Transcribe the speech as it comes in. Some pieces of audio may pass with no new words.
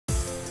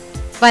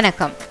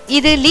வணக்கம்.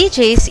 இது லீ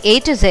ஜேஸ் A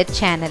to Z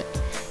channel.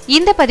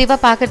 இந்த பதிவை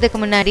பார்க்கறதுக்கு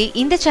முன்னாடி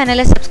இந்த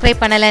சேனலை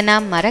சப்ஸ்கிரைப் பண்ணலைன்னா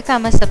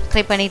மறக்காம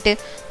சப்ஸ்கிரைப் பண்ணிட்டு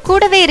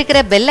கூடவே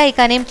இருக்கிற பெல்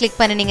ஐக்கானையும் கிளிக்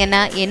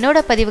பண்ணினீங்கன்னா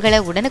என்னோட பதிவுகளை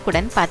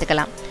உடனுக்குடன்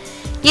பார்த்துக்கலாம்.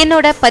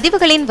 என்னோட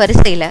பதிவுகளின்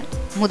வரிசையில்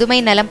முதுமை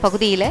நலம்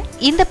பகுதியில்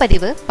இந்த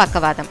பதிவு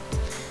பக்கவாதம்.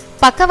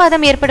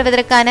 பக்கவாதம்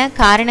ஏற்படுவதற்கான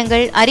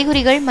காரணங்கள்,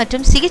 அறிகுறிகள்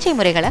மற்றும் சிகிச்சை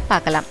முறைகளை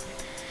பார்க்கலாம்.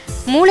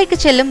 மூளைக்கு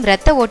செல்லும்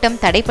இரத்த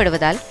ஓட்டம்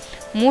தடைப்படுவதால்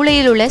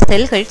மூளையில் உள்ள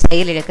செல்கள்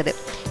செயலிழக்குது.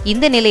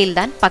 இந்த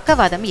நிலையில்தான்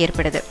பக்கவாதம்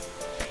ஏற்படுது.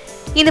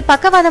 இந்த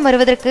பக்கவாதம்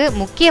வருவதற்கு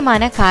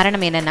முக்கியமான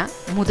காரணம் என்னன்னா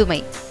முதுமை.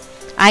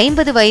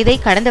 50 வயதை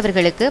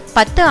கடந்தவர்களுக்கு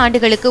 10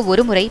 ஆண்டுகளுக்கு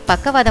ஒரு முறை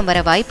பக்கவாதம்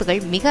வர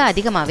வாய்ப்புகள் மிக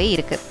அதிகமாகவே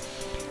இருக்கு.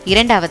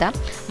 இரண்டாவதா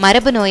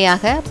மரபு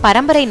நோயாக,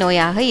 பரம்பரை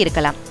நோயாக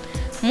இருக்கலாம்.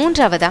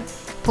 மூன்றாவதா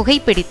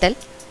புகைப்பிடித்தல்,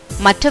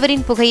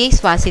 மற்றவரின் புகையை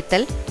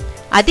சுவாசித்தல்,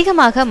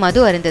 அதிகமாக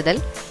மது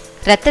அருந்துதல்,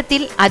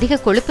 இரத்தத்தில்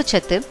அதிக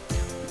கொழுப்புச்சத்து,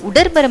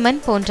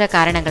 உடற்பருமன் போன்ற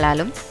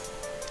காரணங்களாலும்,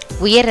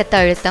 உயர் இரத்த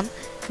அழுத்தம்,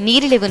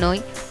 நீரிழிவு நோய்,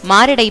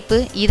 மாரடைப்பு,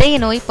 இதய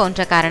நோய்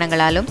போன்ற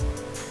காரணங்களாலும்,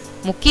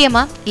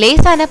 முக்கியமா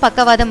லேசான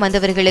பக்கவாதம்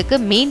வந்தவர்களுக்கு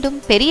மீண்டும்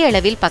பெரிய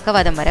அளவில்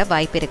பக்கவாதம் வர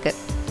வாய்ப்பு இருக்கு.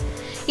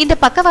 இந்த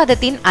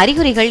பக்கவாதத்தின்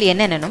அறிகுறிகள்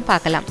என்னென்னு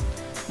பார்க்கலாம்.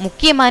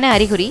 முக்கியமான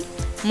அறிகுறி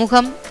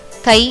முகம்,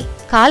 கை,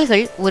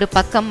 கால்கள் ஒரு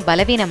பக்கம்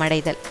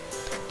பலவீனமடைதல்,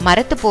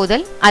 மரத்து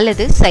போதல்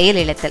அல்லது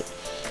செயலிழத்தல்.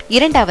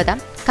 இரண்டாவதா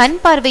கண்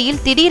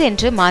பார்வையில்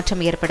திடீரென்று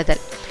மாற்றம்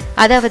ஏற்படுதல்,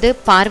 அதாவது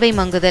பார்வை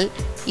மங்குதல்,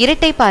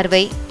 இரட்டை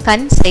பார்வை,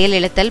 கண்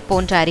செயலிழத்தல்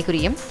போன்ற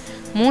அறிகுறியும்.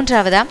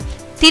 மூன்றாவதா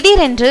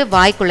திடீரென்று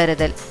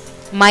வாய்க்குளறுதல்,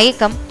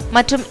 மயக்கம்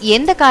மற்றும்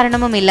எந்த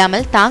காரணமும்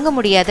இல்லாமல் தாங்க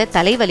முடியாத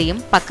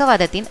தலைவலியும்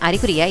பக்கவாதத்தின்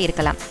அறிகுறியா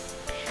இருக்கலாம்.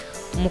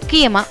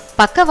 முக்கியமா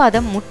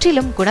பக்கவாதம்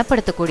முற்றிலும்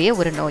குணப்படுத்தக்கூடிய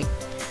ஒரு நோய்.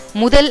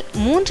 முதல்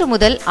 3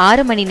 முதல்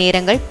 6 மணி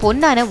நேரங்கள்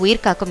பொன்னான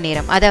உயிர்காக்கும்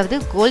நேரம், அதாவது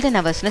கோல்டன்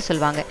ஹவர்ஸ்னு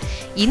சொல்லுவாங்க.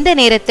 இந்த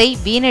நேரத்தை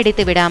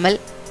வீணடித்து விடாமல்,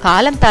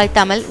 காலம்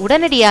தாழ்த்தாமல்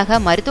உடனடியாக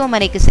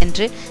மருத்துவமனைக்கு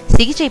சென்று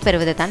சிகிச்சை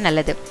பெறுவது தான்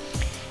நல்லது.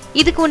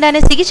 இதுக்கு உண்டான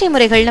சிகிச்சை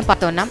முறைகள்னு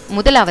பார்த்தோம்னா,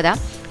 முதலாவதா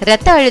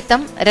இரத்த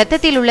அழுத்தம்,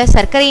 இரத்தத்தில் உள்ள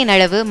சர்க்கரையின்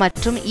அளவு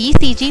மற்றும்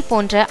ECG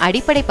போன்ற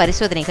அடிப்படை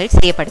பரிசோதனைகள்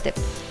செய்யப்படுது.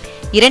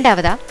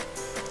 இரண்டாவதா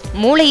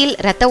மூளையில்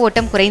இரத்த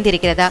ஓட்டம்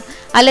குறைந்திருக்கிறதா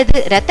அல்லது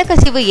இரத்த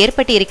கசிவு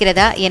ஏற்பட்டு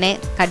இருக்கிறதா என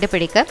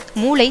கண்டுபிடிக்க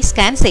மூளை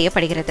ஸ்கேன்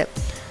செய்யப்படுகிறது.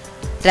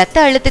 இரத்த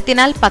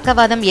அழுத்தத்தினால்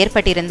பக்கவாதம்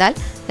ஏற்பட்டிருந்தால்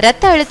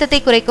இரத்த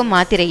அழுத்தத்தை குறைக்கும்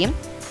மாத்திரையும்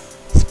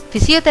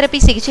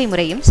பிசியோதெரபி சிகிச்சை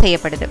முறையும்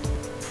செய்யப்படுது.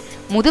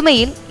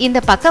 முதுமையில் இந்த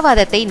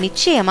பக்கவாதத்தை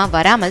நிச்சயமா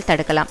வராமல்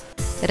தடுக்கலாம்.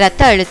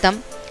 இரத்த அழுத்தம்,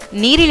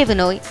 நீரிழிவு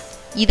நோய்,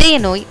 இதய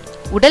நோய்,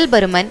 உடல்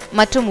பருமன்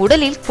மற்றும்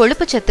உடலில்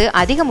கொழுப்புச்சத்து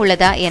அதிகம்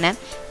உள்ளதா என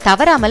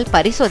தவறாமல்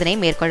பரிசோதனை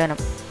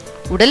மேற்கொள்ளணும்.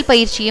 உடல்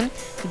பயிற்சியும்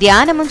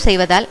தியானமும்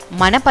செய்வதால்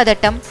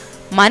மனப்பதட்டம்,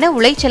 மன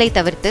உளைச்சலை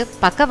தவிர்த்து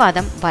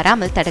பக்கவாதம்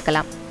வராமல்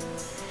தடுக்கலாம்.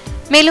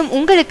 மேலும்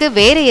உங்களுக்கு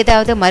வேற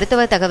ஏதாவது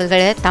மருத்துவ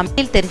தகவல்களை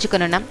தமிழில்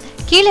தெரிஞ்சுக்கணும்னா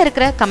கீழே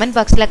இருக்கிற கமெண்ட்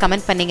பாக்ஸில்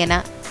கமெண்ட்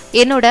பண்ணீங்கன்னா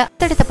என்னோட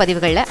அடுத்தடுத்த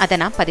பதிவுகளில் அதை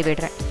நான்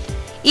பதிவிடுறேன்.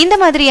 இந்த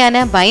மாதிரியான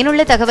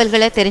பயனுள்ள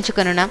தகவல்களை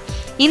தெரிஞ்சுக்கணும்னா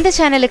இந்த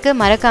சேனலுக்கு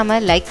மறக்காம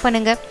லைக்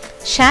பண்ணுங்க,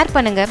 ஷேர்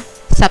பண்ணுங்க,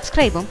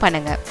 சப்ஸ்கிரைபும்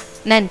பண்ணுங்க.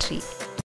 நன்றி.